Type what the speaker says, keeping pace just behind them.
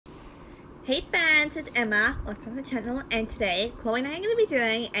Hey fans, it's Emma, welcome to the channel, and today Chloe and I are going to be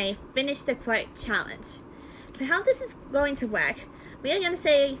doing a Finish the Quote challenge. So how this is going to work, we are going to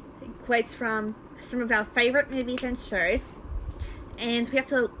say quotes from some of our favourite movies and shows, and we have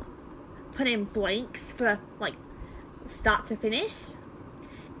to put in blanks for like start to finish,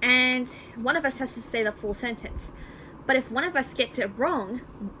 and one of us has to say the full sentence. But if one of us gets it wrong,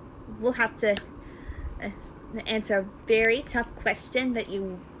 we'll have to answer a very tough question that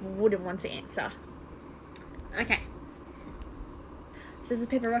you wouldn't want to answer. Okay. Scissors,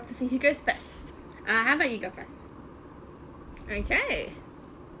 paper, rock to see who goes first. How about you go first? Okay.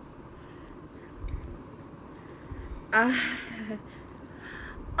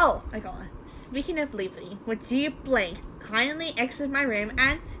 Oh, I got one. Speaking of leaving, would you blank kindly exit my room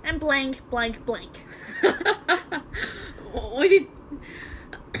and blank blank blank?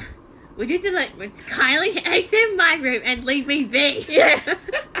 Would you do like kindly exit my room and leave me be? Yeah.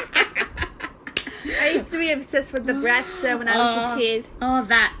 I used to be obsessed with the Bratz show when I was a kid. Oh,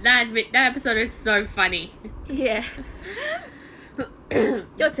 that episode is so funny. Yeah.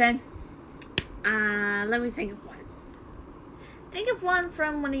 Your turn. Let me think of one. Think of one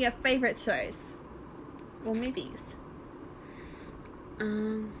from one of your favorite shows or movies.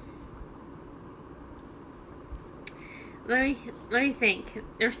 Let me think.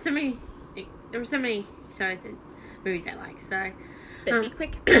 There were so many shows and movies I like. So, But be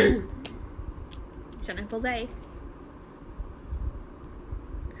quick. Shouldn't full day.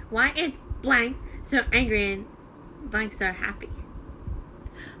 Why is blank so angry and blank so happy?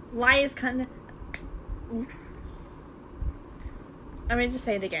 Why is kind of... I'm going to just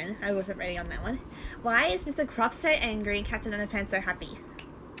say it again. I wasn't ready on that one. Why is Mr. Krop so angry and Captain Underpants so happy?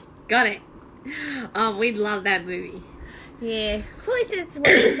 Got it. Oh, we love that movie. Yeah. Chloe says it's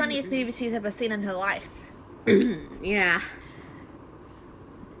one of the funniest movies she's ever seen in her life. Yeah.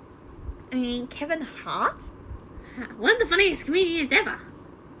 I mean, Kevin Hart? One of the funniest comedians ever.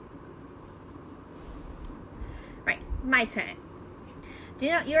 Right, my turn. Do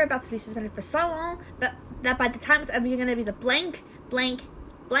you know you're about to be suspended for so long, but that by the time it's over, you're going to be the blank, blank,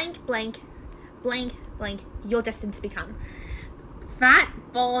 blank, blank, blank, blank, you're destined to become. Fat,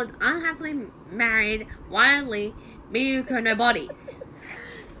 bald, unhappily married, wildly mediocre nobodies.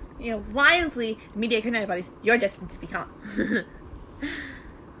 You know, wildly mediocre nobodies, you're destined to become.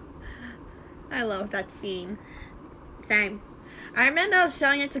 I love that scene. Same. I remember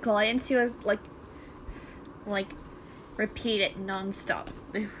showing it to Chloe and she would like repeat it non-stop.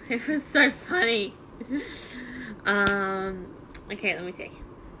 It was so funny. Okay, let me see.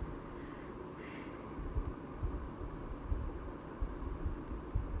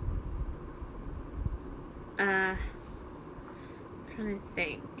 I'm trying to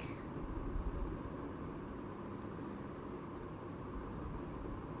think.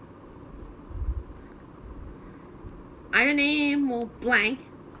 I don't need any more blank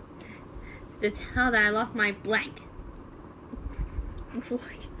to tell that I lost my blank. What?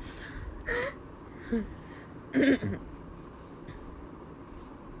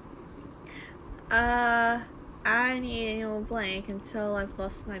 I need a blank until I've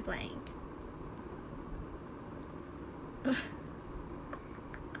lost my blank. What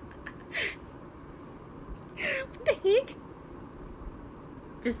the heck?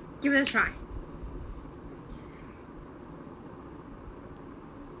 Just give it a try.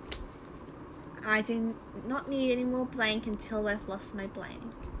 I do not need any more blank until I've lost my blank.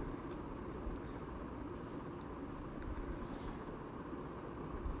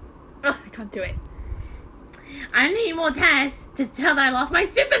 Oh, I can't do it. I don't need more tests to tell that I lost my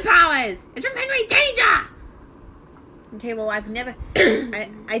superpowers. It's from Henry Danger. Okay, well, I've never...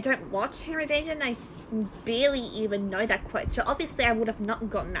 I don't watch Henry Danger, and I barely even know that quote. So obviously I would have not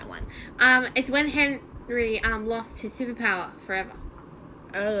gotten that one. It's when Henry lost his superpower forever.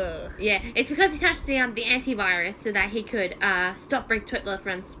 Oh. Yeah, it's because he touched the antivirus so that he could stop Rick Twittler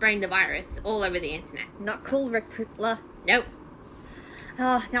from spreading the virus all over the internet. Not cool, Rick Twittler. Nope.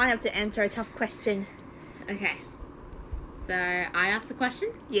 Oh, now I have to answer a tough question. Okay. So, I asked the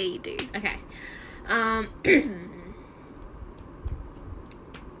question? Yeah, you do. Okay.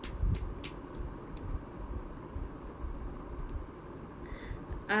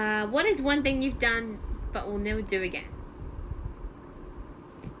 What is one thing you've done but will never do again?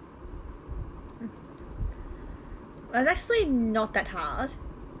 Well, it's actually not that hard.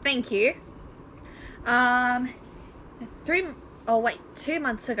 Thank you. 2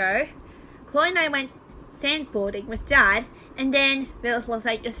 months ago, Chloe and I went sandboarding with Dad, and then there was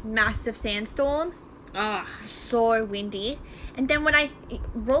like this massive sandstorm. Oh. So windy. And then when I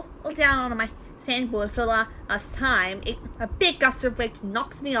rolled down on my sandboard for the last time, a big gust of wind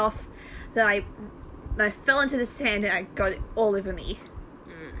knocks me off. That I fell into the sand and I got it all over me.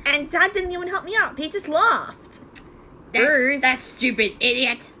 And Dad didn't even help me up. He just laughed. That stupid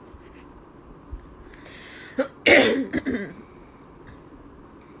idiot.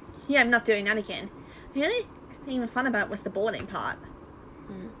 Yeah, I'm not doing that again. The only thing fun about was the boarding part.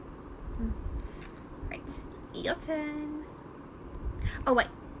 Right. Your turn. Oh, wait.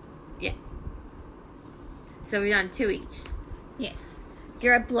 Yeah. So we've done 2 each. Yes.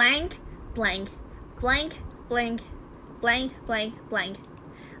 You're a blank, blank, blank, blank, blank, blank, blank,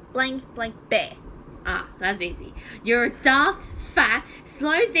 blank, blank bear. Ah, that's easy. You're a daft, fat,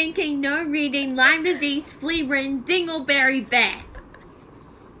 slow-thinking, no-reading, Lyme disease, flea-ridden, dingleberry bear.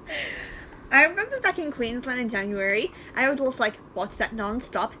 I remember back in Queensland in January, I would just watch that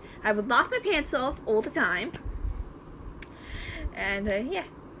non-stop. I would laugh my pants off all the time. And, yeah.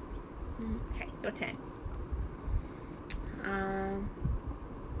 Okay, your turn.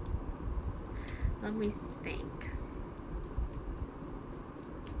 Let me think.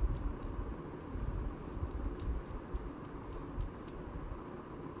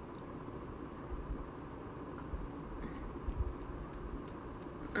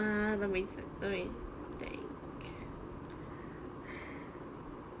 Let me think.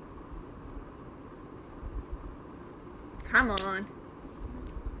 Come on.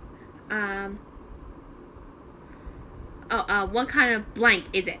 What kind of blank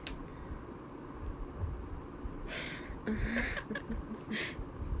is it?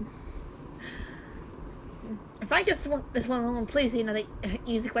 If I get this one wrong, please,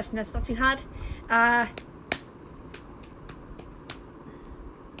 easy question that's not too hard.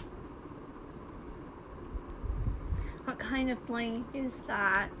 What kind of blank is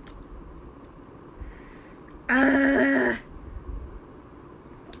that?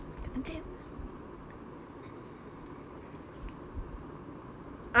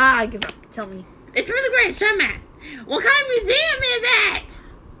 I give up. Tell me. It's from the Great Showman. What kind of museum is it?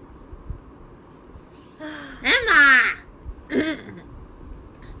 Emma!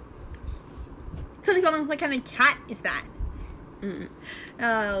 What kind of cat is that? Oh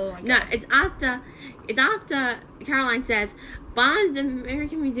my God. No, it's after Caroline says, Barnes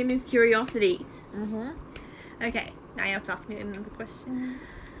American Museum of Curiosities. Okay, now you have to ask me another question.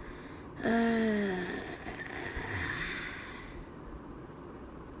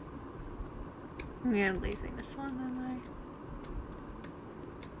 I'm losing this one, am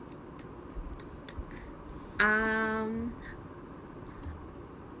I?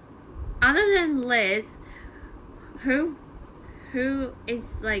 Other than Liz, who is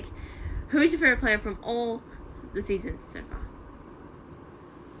your favorite player from all the seasons so far?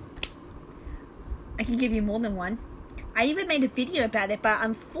 I can give you more than one. I even made a video about it, but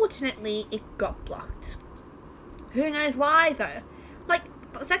unfortunately it got blocked. Who knows why though?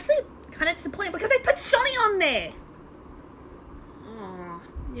 It's actually kind of disappointing because they put Shonny on there. Oh,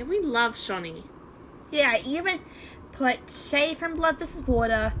 yeah, we love Shonny. Yeah, I even put Shay from Blood vs.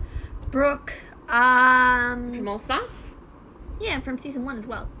 Water, Brooke, from All Stars? Yeah, from season 1 as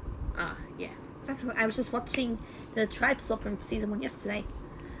well. Yeah. I was just watching the Tribe Swap from season 1 yesterday.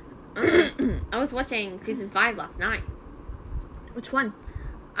 I was watching season 5 last night. Which one?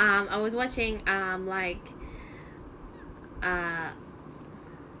 I was watching, let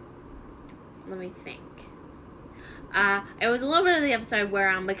me think. It was a little bit of the episode where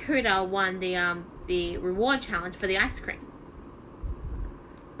Makuta won the reward challenge for the ice cream.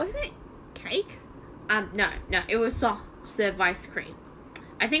 Wasn't it cake? No, it was soft serve ice cream.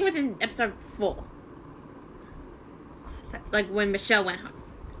 I think it was in episode 4. When Michelle went home.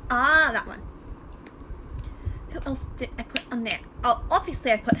 That one. Who else did I put on there? Oh,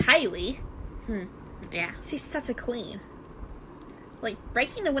 obviously I put Hailey. Yeah. She's such a queen.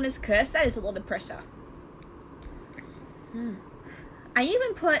 Breaking the winner's curse, that is a lot of pressure. I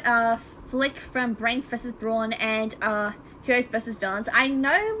even put Flick from Brains vs. Brawn and Heroes vs. Villains. I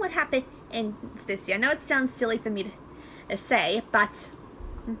know what happened in this year. I know it sounds silly for me to say, but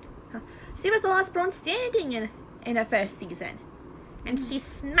she was the last Brawn standing in her first season. And she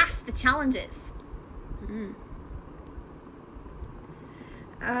smashed the challenges.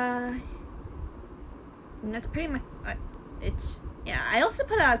 And that's pretty much yeah. I also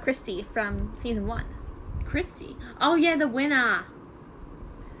put Christy from season 1. Christy? Oh yeah, the winner.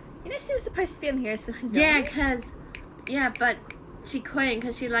 She was supposed to be on Heroes vs. Villains. But she couldn't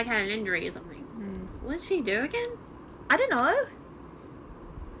because she had an injury or something. What did she do again? I don't know.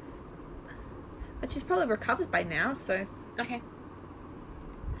 But she's probably recovered by now, so. Okay.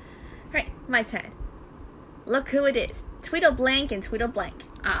 Right, my turn. Look who it is. Tweedle blank and Tweedle blank.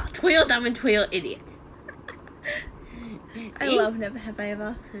 Tweel Dumb and Tweel Idiot. I love Never Have I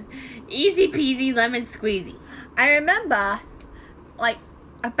Ever. Easy peasy lemon squeezy. I remember, like,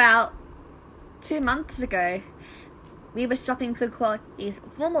 about 2 months ago, we were shopping for Chloe's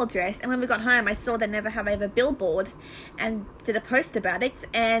formal dress, and when we got home, I saw the Never Have I Ever billboard and did a post about it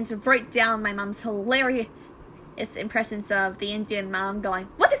and wrote down my mum's hilarious impressions of the Indian mum going,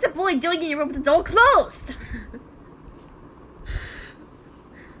 "What is a boy doing in your room with the door closed?"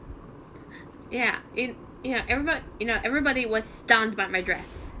 Yeah, everybody was stunned by my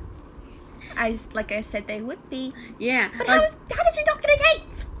dress. Like I said, they would be. Yeah, but how did you not get a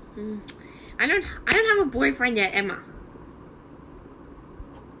date? I don't have a boyfriend yet, Emma.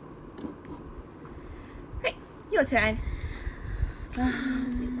 Right, your turn.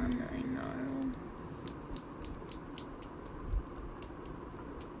 Must be one that I know.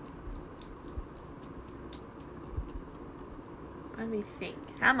 Let me think.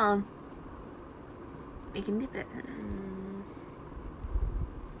 Come on. We can do it.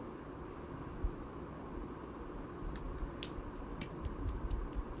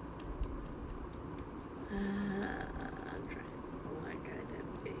 I'm trying. What could it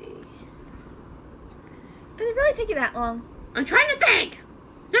be? Did it really take you that long? I'm trying to think!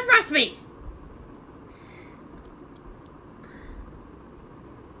 Don't rush me!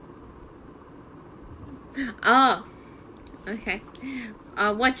 Oh. Okay.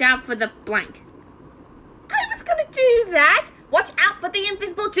 Watch out for the blank. I was gonna do that! Watch out for the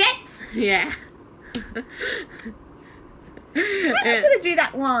invisible jets! Yeah. I was gonna do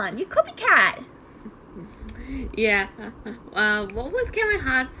that one. You copycat. Yeah. What was Kevin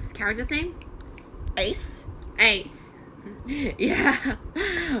Hart's character's name? Ace. Ace. Yeah.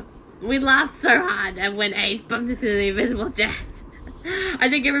 We laughed so hard when Ace bumped into the invisible jet. I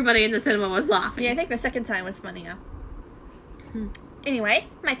think everybody in the cinema was laughing. Yeah, I think the second time was funnier. Anyway,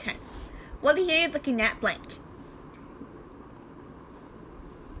 my turn. What are you looking at, blank?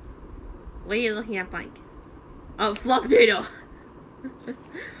 What are you looking at, blank? Oh, Flop Doodle.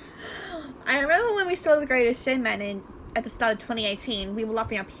 I remember when we saw The Greatest Showman at the start of 2018, we were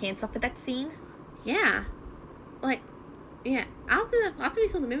laughing our pants off at that scene. Yeah. Like, yeah. After we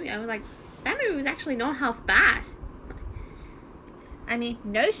saw the movie, I was like, that movie was actually not half bad. I mean,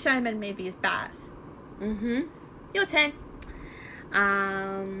 no Showman movie is bad. Mm-hmm. Your turn.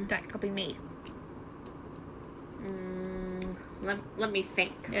 Don't copy me. Let me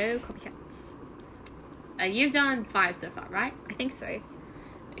think. No copycats. You've done 5 so far, right? I think so.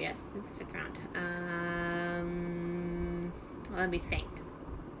 Yes, this is the 5th round. Let me think.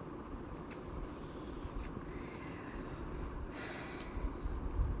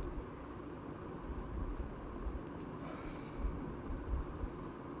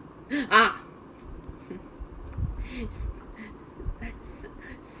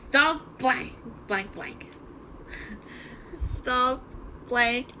 Stop blank. Stop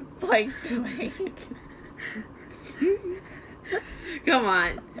blank. Come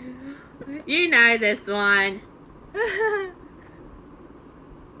on. You know this one.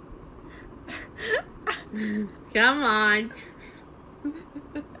 Come on.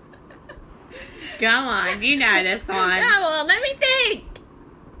 Come on, you know this one. Come on, let me think.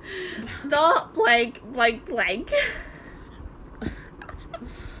 Stop blank.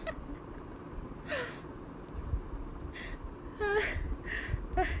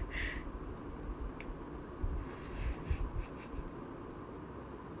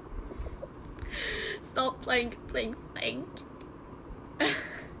 Stop blank.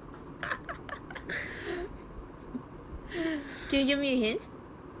 Can you give me a hint?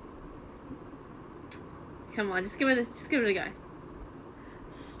 Come on, just give it a go.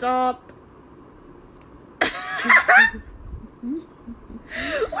 Stop.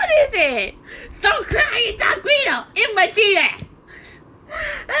 What is it? Stop crying, Taquito! In my Chile!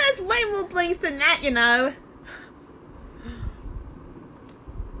 That's way more blinks than that, you know.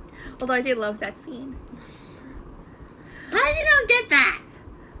 Although I did love that scene. How did you not get that?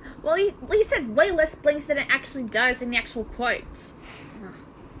 Well, you said way less blinks than it actually does in the actual quotes.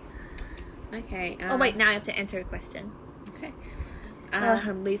 Okay. Oh, wait, now I have to answer a question. Okay.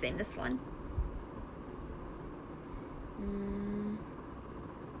 I'm losing this one.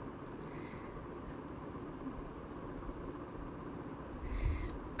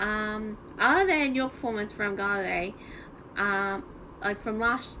 Other than your performance from Galway, like from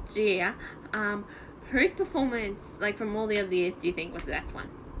last year, whose performance, like from all the other years, do you think was the best one?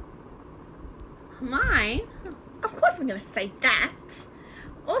 Mine? Of course I'm gonna say that.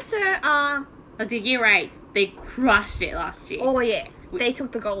 Also, The Year 8, they crushed it last year. Oh yeah, they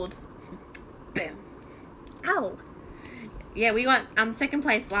took the gold. Boom. Ow. Yeah, we got second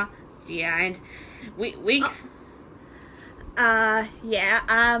place last year, and we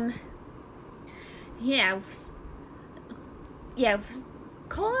yeah,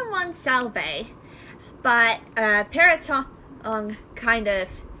 Colin won Salve, but Peloton kind of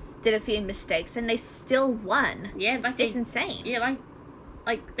did a few mistakes, and they still won. Yeah, but it's insane. Yeah,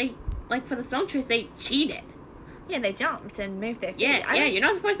 like for the song choice, they cheated. Yeah, they jumped and moved their feet. Yeah, you're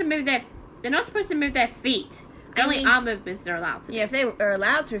not supposed to move their. They're not supposed to move their feet. The only arm movements they're allowed to. Yeah, if they were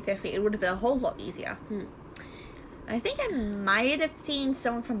allowed to move their feet, it would have been a whole lot easier. I think I might have seen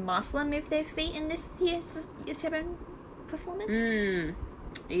someone from Marcelin move their feet in this year 7 performance.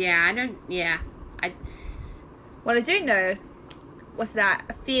 Yeah, I don't. Yeah, What I do know was that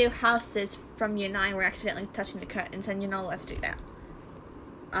a few houses from Year 9 were accidentally touching the curtains, and you're not allowed to do that.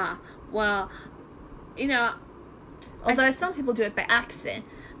 Well, you know. Although some people do it by accident.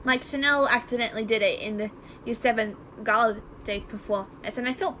 Like, Chanel accidentally did it in the Year 7 Gala Day performance, and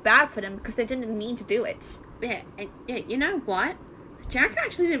I felt bad for them because they didn't mean to do it. Yeah, you know what? Jericho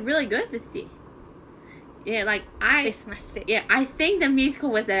actually did really good this year. Yeah, they smashed it. Yeah, I think the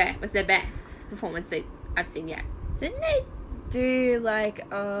musical was their best performance I've seen yet. Didn't they do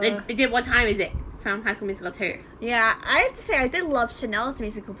They did What Time Is It from High School Musical 2. Yeah, I have to say I did love Chanel's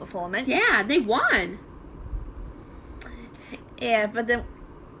musical performance. Yeah, they won. Yeah, but then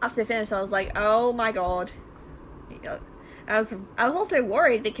after they finished, I was like, oh my god. I was also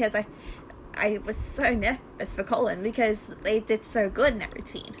worried because I was so nervous for Colin because they did so good in that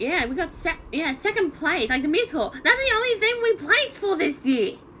routine. Yeah, we got second place, like the musical. That's the only thing we placed for this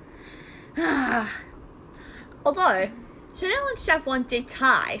year. Although, Chanel and Chef did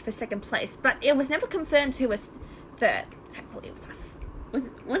tie for second place, but it was never confirmed who was third. Hopefully it was us.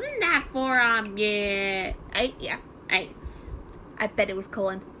 Wasn't that for, year... 8? Yeah. 8. I bet it was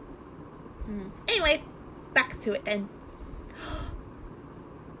Colin. Anyway, back to it then.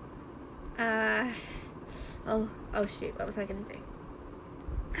 Oh shoot, what was I gonna do?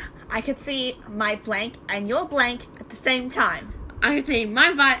 I could see my blank and your blank at the same time. I could see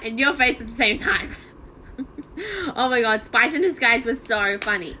my butt and your face at the same time. Oh my god, Spice in Disguise was so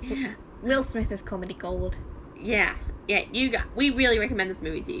funny. Will Smith is comedy gold. Yeah, we really recommend this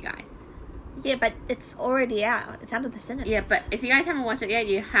movie to you guys. Yeah, but it's already out. It's out of the cinemas. Yeah, but if you guys haven't watched it yet,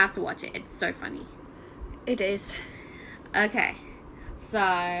 you have to watch it. It's so funny. It is. Okay, so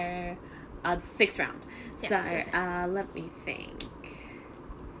the 6th round. Yeah, so let me think.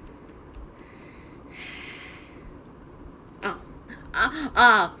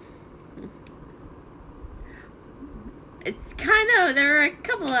 It's kind of, there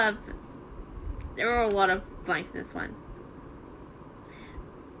were a lot of blanks in this one.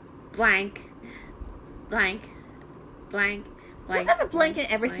 Blank. Does it have a blank in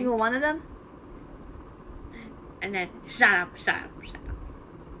every single one of them? And then, shut up.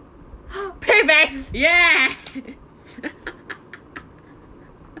 Pivot! Yeah!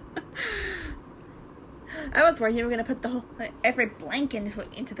 I was worried you were going to put every blank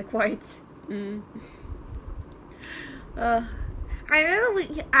into the quotes. I remember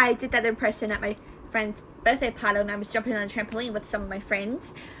I did that impression at my friend's birthday party when I was jumping on a trampoline with some of my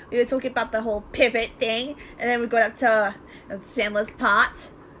friends. We were talking about the whole pivot thing, and then we got up to Chandler's part.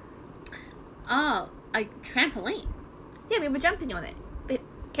 Oh, a trampoline? Yeah, we were jumping on it. But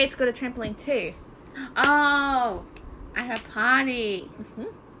Kate's got a trampoline too. Oh, at her party.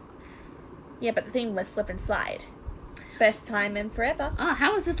 Yeah, but the thing was slip and slide. First time in forever. Oh,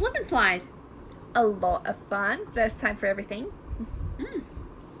 how was the slip and slide? A lot of fun. First time for everything.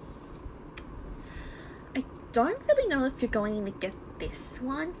 I don't really know if you're going to get this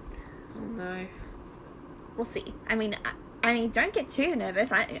one. Oh no. We'll see. I mean, don't get too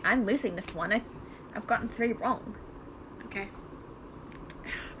nervous. I'm losing this one. I've gotten 3 wrong. Okay.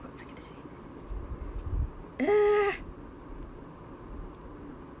 What was I gonna do?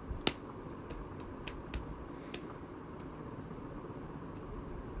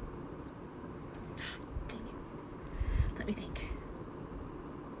 Dang it. Let me think.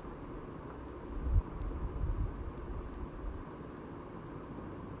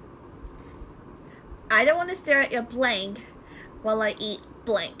 I don't want to stare at your blank while I eat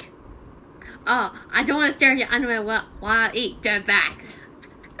blank. Oh, I don't want to stare at your underwear while I eat dirtbags.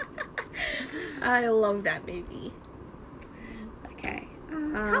 I love that movie. Okay. I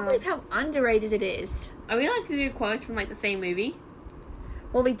can't believe how underrated it is. Are we allowed to do quotes from the same movie?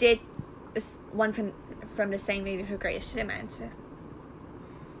 Well, we did this one from the same movie for Greatest Showman. So.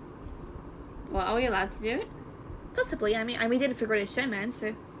 Well, are we allowed to do it? Possibly. I mean, we did it for Greatest Showman,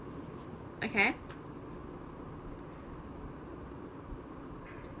 so. Okay.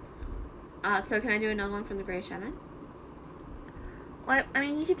 So can I do another one from The Greatest Showman? Well, I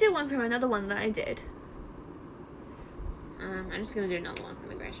mean, you could do one from another one that I did. I'm just gonna do another one from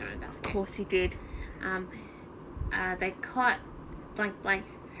the Great Showman. If that's okay. Of course you did. They caught blank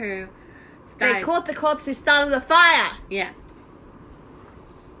who started. They caught the corpse who started the fire. Yeah.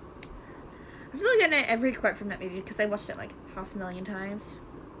 I was really gonna know every quote from that movie because I watched it like 500,000 times.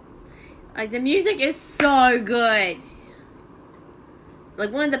 Like, the music is so good.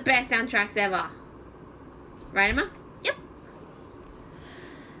 Like, one of the best soundtracks ever. Right, Emma? Yep.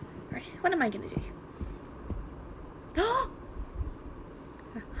 Right, what am I gonna do?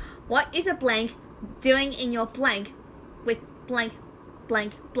 What is a blank doing in your blank with blank,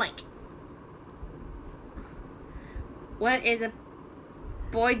 blank, blank? What is a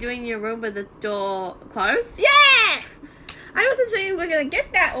boy doing in your room with the door closed? Yeah! I wasn't sure you were gonna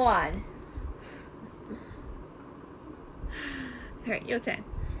get that one. Alright, your turn.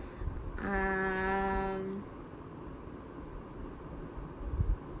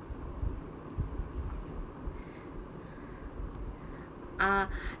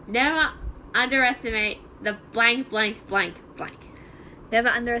 Never underestimate the blank, blank, blank, blank. Never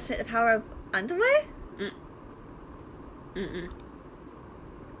underestimate the power of underwear? Mm-mm.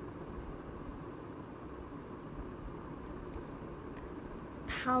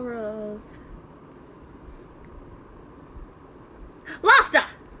 Power of... laughter!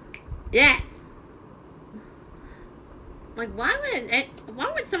 Yes! Like, why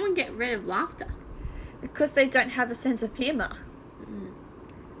would someone get rid of laughter? Because they don't have a sense of humour.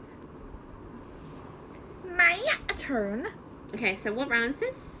 My turn. Okay, so what round is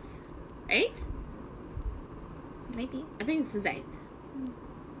this? 8th? Maybe. I think this is 8th.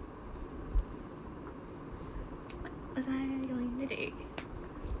 What was I going to do?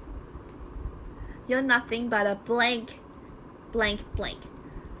 You're nothing but a blank, blank, blank.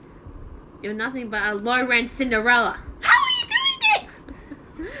 You're nothing but a low-rent Cinderella. How are you doing this?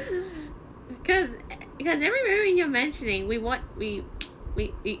 Because every movie you're mentioning, we watched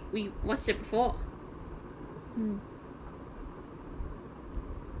it before.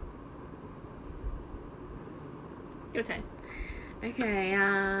 Your turn. Okay,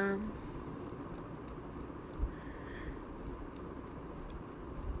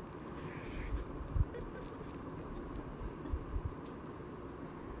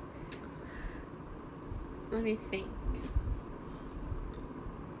 let me think.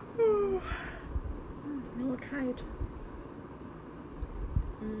 I'm a little tired.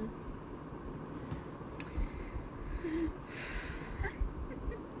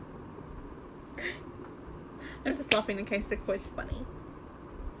 I'm just laughing in case the quote's funny.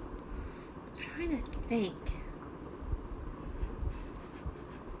 I'm trying to think.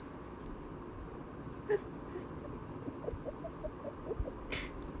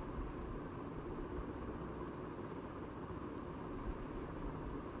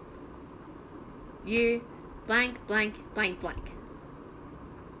 You blank, blank, blank, blank.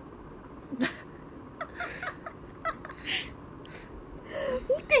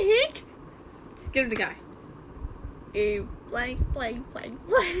 What the heck? Just give it a go. You blank, blank, blank,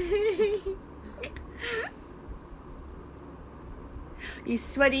 blank. You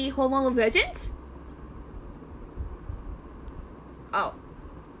sweaty hormonal virgins? Oh.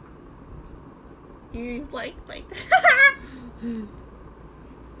 You blank, blank. You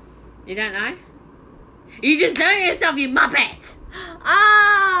don't know? You just know yourself, you muppet!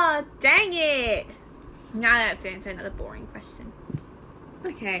 Ah, dang it. Now I have to answer another boring question.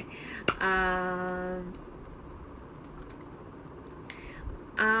 Okay.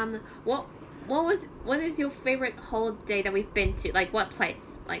 What is your favorite holiday that we've been to? Like, what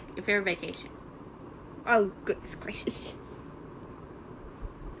place? Like, your favorite vacation? Oh, goodness gracious.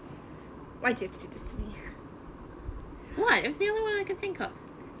 Why'd you have to do this to me? What? It was the only one I could think of.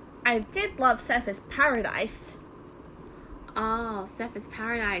 I did love Surfers Paradise. Oh, Surfers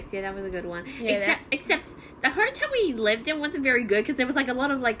Paradise. Yeah, that was a good one. Yeah, Except the hotel we lived in wasn't very good because there was like a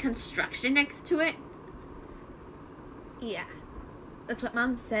lot of like construction next to it. Yeah. That's what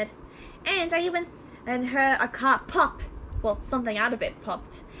Mum said. And a car popped. Well, something out of it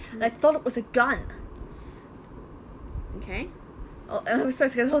popped. And I thought it was a gun. Okay. Oh, and I was so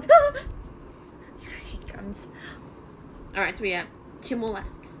scared. I hate guns. Alright, so we have 2 more left.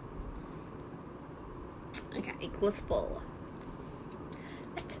 Okay, equals 4.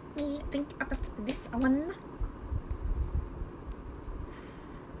 Let me think about this one.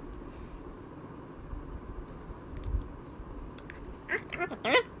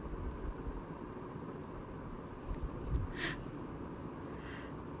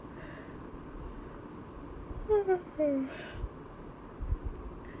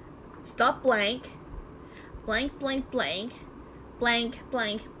 Stop blank. Blank, blank, blank. blank,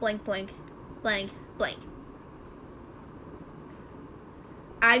 blank, blank, blank, blank, blank.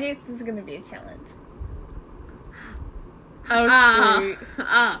 I knew this was gonna be a challenge. Oh,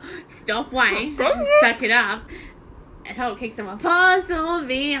 Stop whining. Dang it. Suck it up. And hope kick someone falls so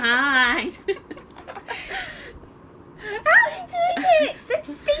behind. How are you doing it? Stop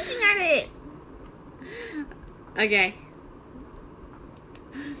stinking at it. Okay.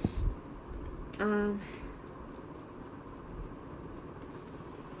 Let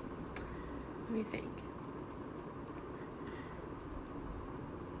me think.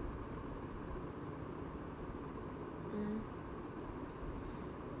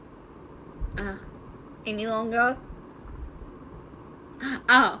 Any longer?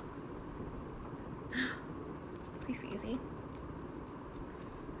 Oh. Please be easy.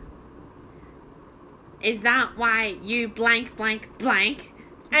 Is that why you blank blank blank?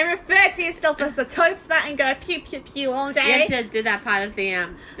 And refer to yourself as the types that and go pew pew pew all You day. have to do that part of the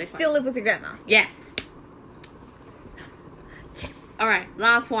Still live with your grandma. Yes. Yes. Alright,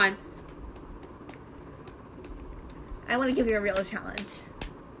 last one. I want to give you a real challenge.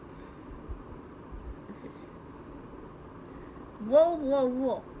 Whoa, whoa,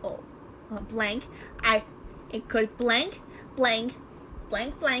 whoa. Oh. Blank. It could blank, blank,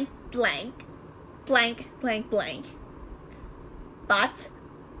 blank, blank, blank, blank, blank, blank. But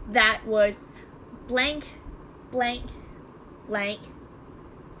that would blank, blank, blank,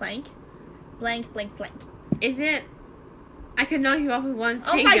 blank, blank, blank, blank. Is it? I could knock you off with one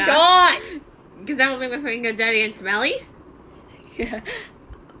Oh finger. my god! Because that would make my finger dirty and smelly? Yeah.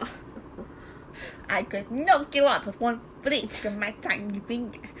 I could knock you out with one flinch from my tiny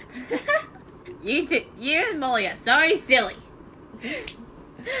finger. You and Molly are so silly. How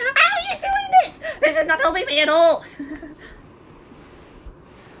are you doing this? This is not helping me at all.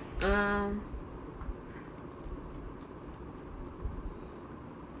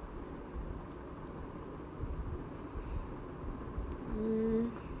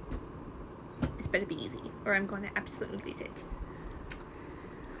 This better be easy, or I'm going to absolutely lose it.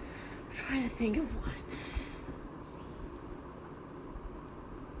 I'm trying to think of one.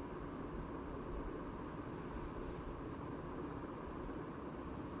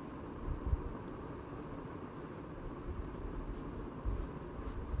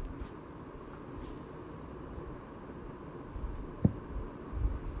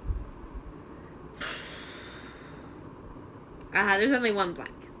 There's only one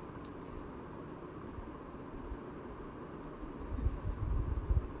blank.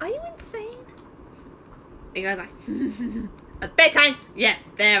 Are you insane? It goes like... At bedtime! Yeah,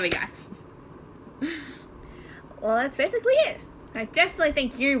 there we go. Well, that's basically it. I definitely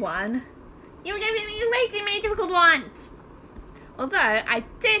think you won. You were giving me way too many difficult ones. Although, I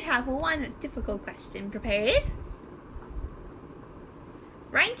did have one difficult question prepared.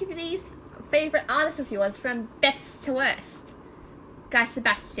 Rank these favourite artists of yours from best to worst. Guy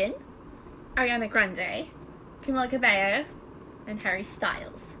Sebastian, Ariana Grande, Camila Cabello, and Harry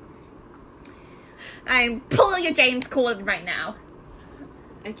Styles. I'm pulling a James Corden right now.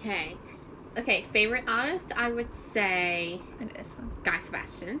 Okay, favorite artist, I would say I know this one. Guy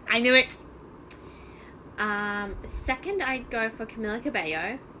Sebastian. I knew it. Second, I'd go for Camila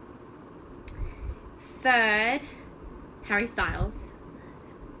Cabello. Third, Harry Styles.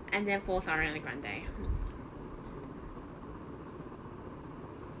 And then fourth, Ariana Grande.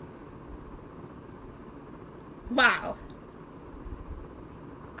 Wow.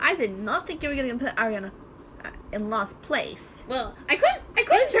 I did not think you were going to put Ariana in last place. Well, I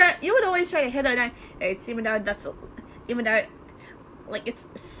couldn't. You would always try to hit her down. It's even though like it's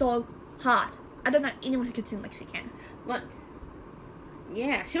so hard. I don't know anyone who can sing like she can. Look,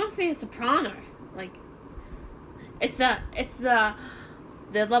 yeah, she wants to be a soprano. Like, it's the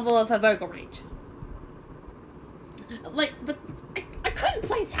level of her vocal range. Like, but I couldn't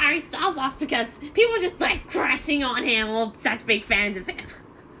place Harry Styles last because people were just like crashing on him. All such big fans of him.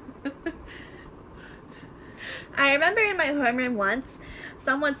 I remember in my homeroom once,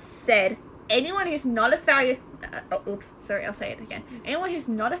 someone said, anyone who's not a fan I'll say it again. Anyone who's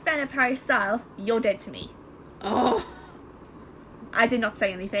not a fan of Harry Styles, you're dead to me. Oh. I did not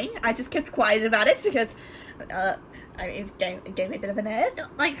say anything. I just kept quiet about it because it gave me a bit of a nerve.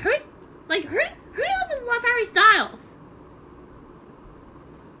 Like who doesn't love Harry Styles?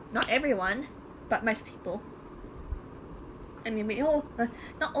 Not everyone, but most people. I mean,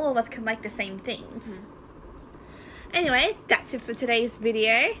 not all of us can like the same things. Anyway, that's it for today's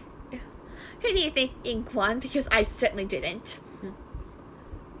video. Who do you think won? Because I certainly didn't.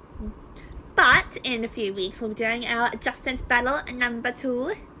 But in a few weeks, we'll be doing our Just Dance Battle number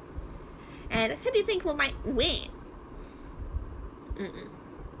 2. And who do you think might win? Mm-mm.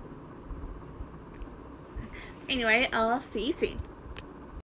 Anyway, I'll see you soon.